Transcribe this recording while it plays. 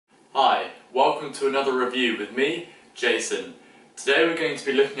Welcome to another review with me, Jason. Today we're going to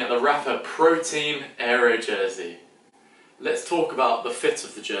be looking at the Rapha Pro Team Aero jersey. Let's talk about the fit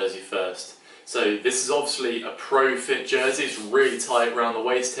of the jersey first. So this is obviously a pro fit jersey. It's really tight around the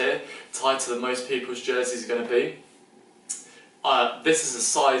waist here, tighter than most people's jerseys are going to be. This is a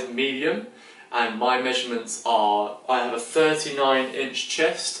size medium and my measurements are, I have a 39-inch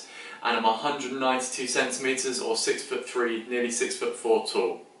chest and I'm 192 centimeters or 6'3", nearly 6'4"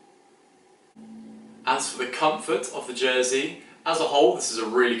 tall. As for the comfort of the jersey, as a whole this is a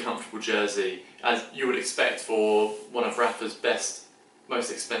really comfortable jersey, as you would expect for one of Rapha's best,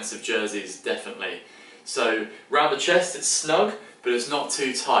 most expensive jerseys, definitely. So round the chest it's snug, but it's not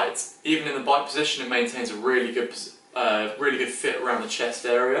too tight. Even in the bike position it maintains a really good fit around the chest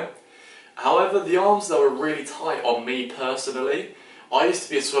area. However, the arms though are really tight on me personally. I used to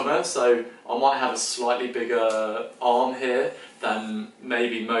be a swimmer, so I might have a slightly bigger arm here than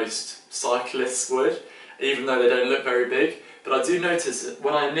maybe most cyclists would, even though they don't look very big. But I do notice that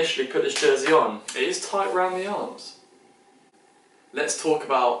when I initially put this jersey on, it is tight around the arms. Let's talk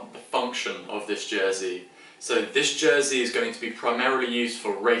about the function of this jersey. So this jersey is going to be primarily used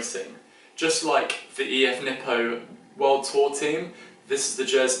for racing. Just like the EF Nippo World Tour team, this is the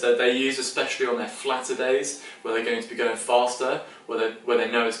jersey that they use especially on their flatter days, where they're going to be going faster, where they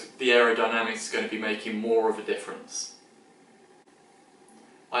know the aerodynamics is going to be making more of a difference.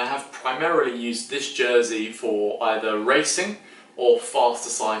 I have primarily used this jersey for either racing or faster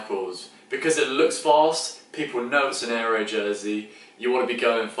cycles. Because it looks fast, people know it's an aero jersey, you want to be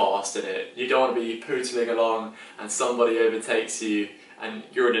going fast in it. You don't want to be pootling along and somebody overtakes you and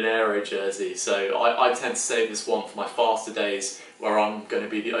you're in an aero jersey. So I tend to save this one for my faster days where I'm going to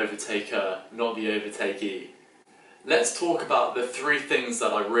be the overtaker, not the overtakee. Let's talk about the three things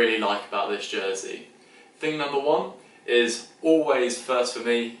that I really like about this jersey. Thing number one is always, first for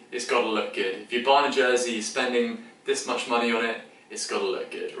me, it's got to look good. If you're buying a jersey, you're spending this much money on it, it's got to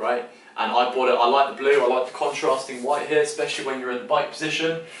look good, right? And I bought it, I like the blue, I like the contrasting white here, especially when you're in the bike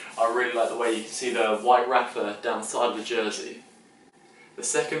position. I really like the way you can see the white Rapha down the side of the jersey. The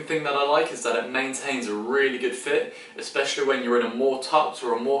second thing that I like is that it maintains a really good fit, especially when you're in a more tucked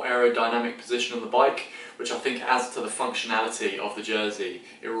or a more aerodynamic position on the bike, which I think adds to the functionality of the jersey.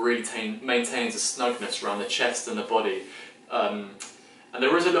 It really maintains a snugness around the chest and the body. And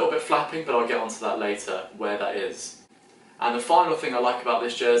there is a little bit flapping, but I'll get onto that later, where that is. And the final thing I like about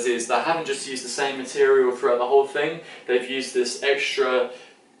this jersey is they haven't just used the same material throughout the whole thing, they've used this extra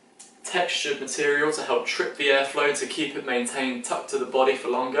textured material to help trip the airflow to keep it maintained tucked to the body for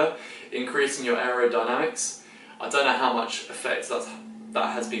longer, increasing your aerodynamics. I don't know how much effect that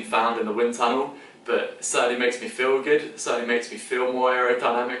has been found in the wind tunnel, but it certainly makes me feel good, it certainly makes me feel more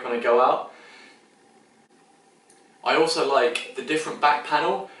aerodynamic when I go out. I also like the different back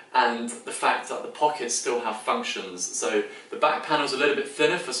panel and the fact that the pockets still have functions. So the back panel is a little bit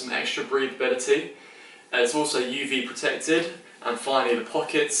thinner for some extra breathability. It's also UV protected. And finally the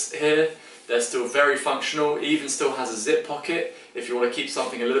pockets here, they're still very functional, even still has a zip pocket if you want to keep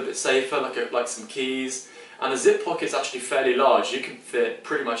something a little bit safer, like some keys. And the zip pocket's actually fairly large, you can fit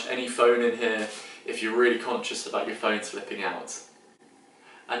pretty much any phone in here if you're really conscious about your phone slipping out.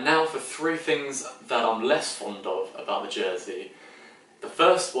 And now for three things that I'm less fond of about the jersey. The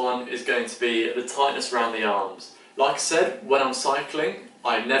first one is going to be the tightness around the arms. Like I said, when I'm cycling,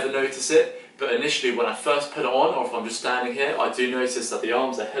 I never notice it. But initially when I first put it on, or if I'm just standing here, I do notice that the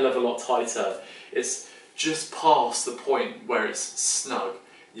arms are a hell of a lot tighter. It's just past the point where it's snug.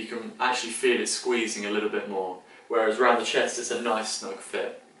 You can actually feel it squeezing a little bit more, whereas around the chest it's a nice snug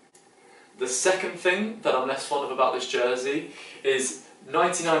fit. The second thing that I'm less fond of about this jersey is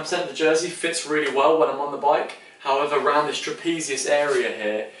 99% of the jersey fits really well when I'm on the bike. However, around this trapezius area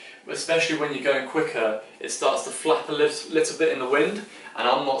here, especially when you're going quicker, it starts to flap a little bit in the wind, and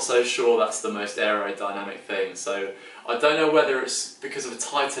I'm not so sure that's the most aerodynamic thing. So I don't know whether it's because of a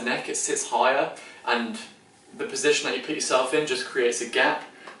tighter neck, it sits higher, and the position that you put yourself in just creates a gap,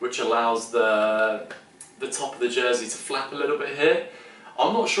 which allows the top of the jersey to flap a little bit here.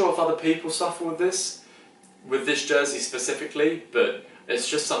 I'm not sure if other people suffer with this jersey specifically, but it's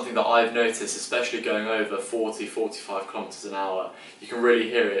just something that I've noticed, especially going over 40-45 kilometers an hour. You can really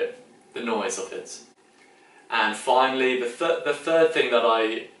hear it, the noise of it. And finally, the third thing that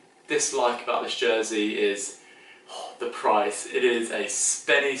I dislike about this jersey is the price. It is a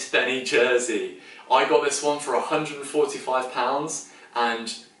spenny jersey. I got this one for £145,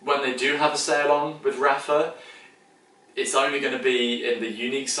 and when they do have a sale on with Rapha, it's only going to be in the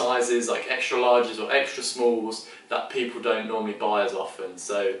unique sizes like extra larges or extra smalls that people don't normally buy as often.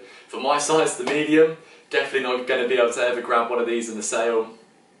 So for my size, the medium, definitely not going to be able to ever grab one of these in the sale.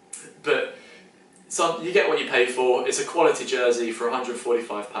 But So you get what you pay for. It's a quality jersey for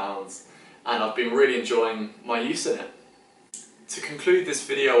 £145 and I've been really enjoying my use in it. To conclude this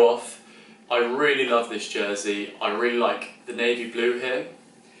video off, I really love this jersey. I really like the navy blue here,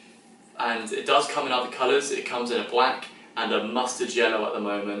 and it does come in other colours. It comes in a black and a mustard yellow at the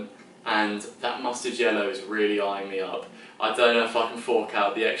moment, and that mustard yellow is really eyeing me up. I don't know if I can fork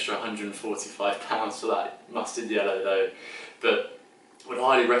out the extra £145 for that mustard yellow though, but would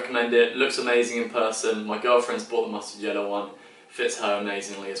highly recommend it. Looks amazing in person. My girlfriend's bought the mustard yellow one, fits her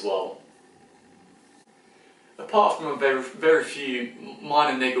amazingly as well. Apart from a very few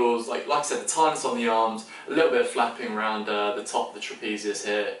minor niggles, like I said, the tightness on the arms, a little bit of flapping around the top of the trapezius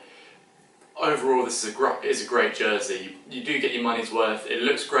here, overall this is a great jersey. You do get your money's worth. It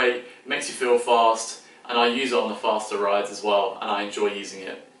looks great, makes you feel fast, and I use it on the faster rides as well, and I enjoy using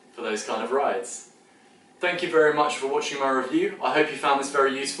it for those kind of rides. Thank you very much for watching my review. I hope you found this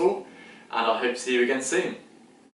very useful, and I hope to see you again soon.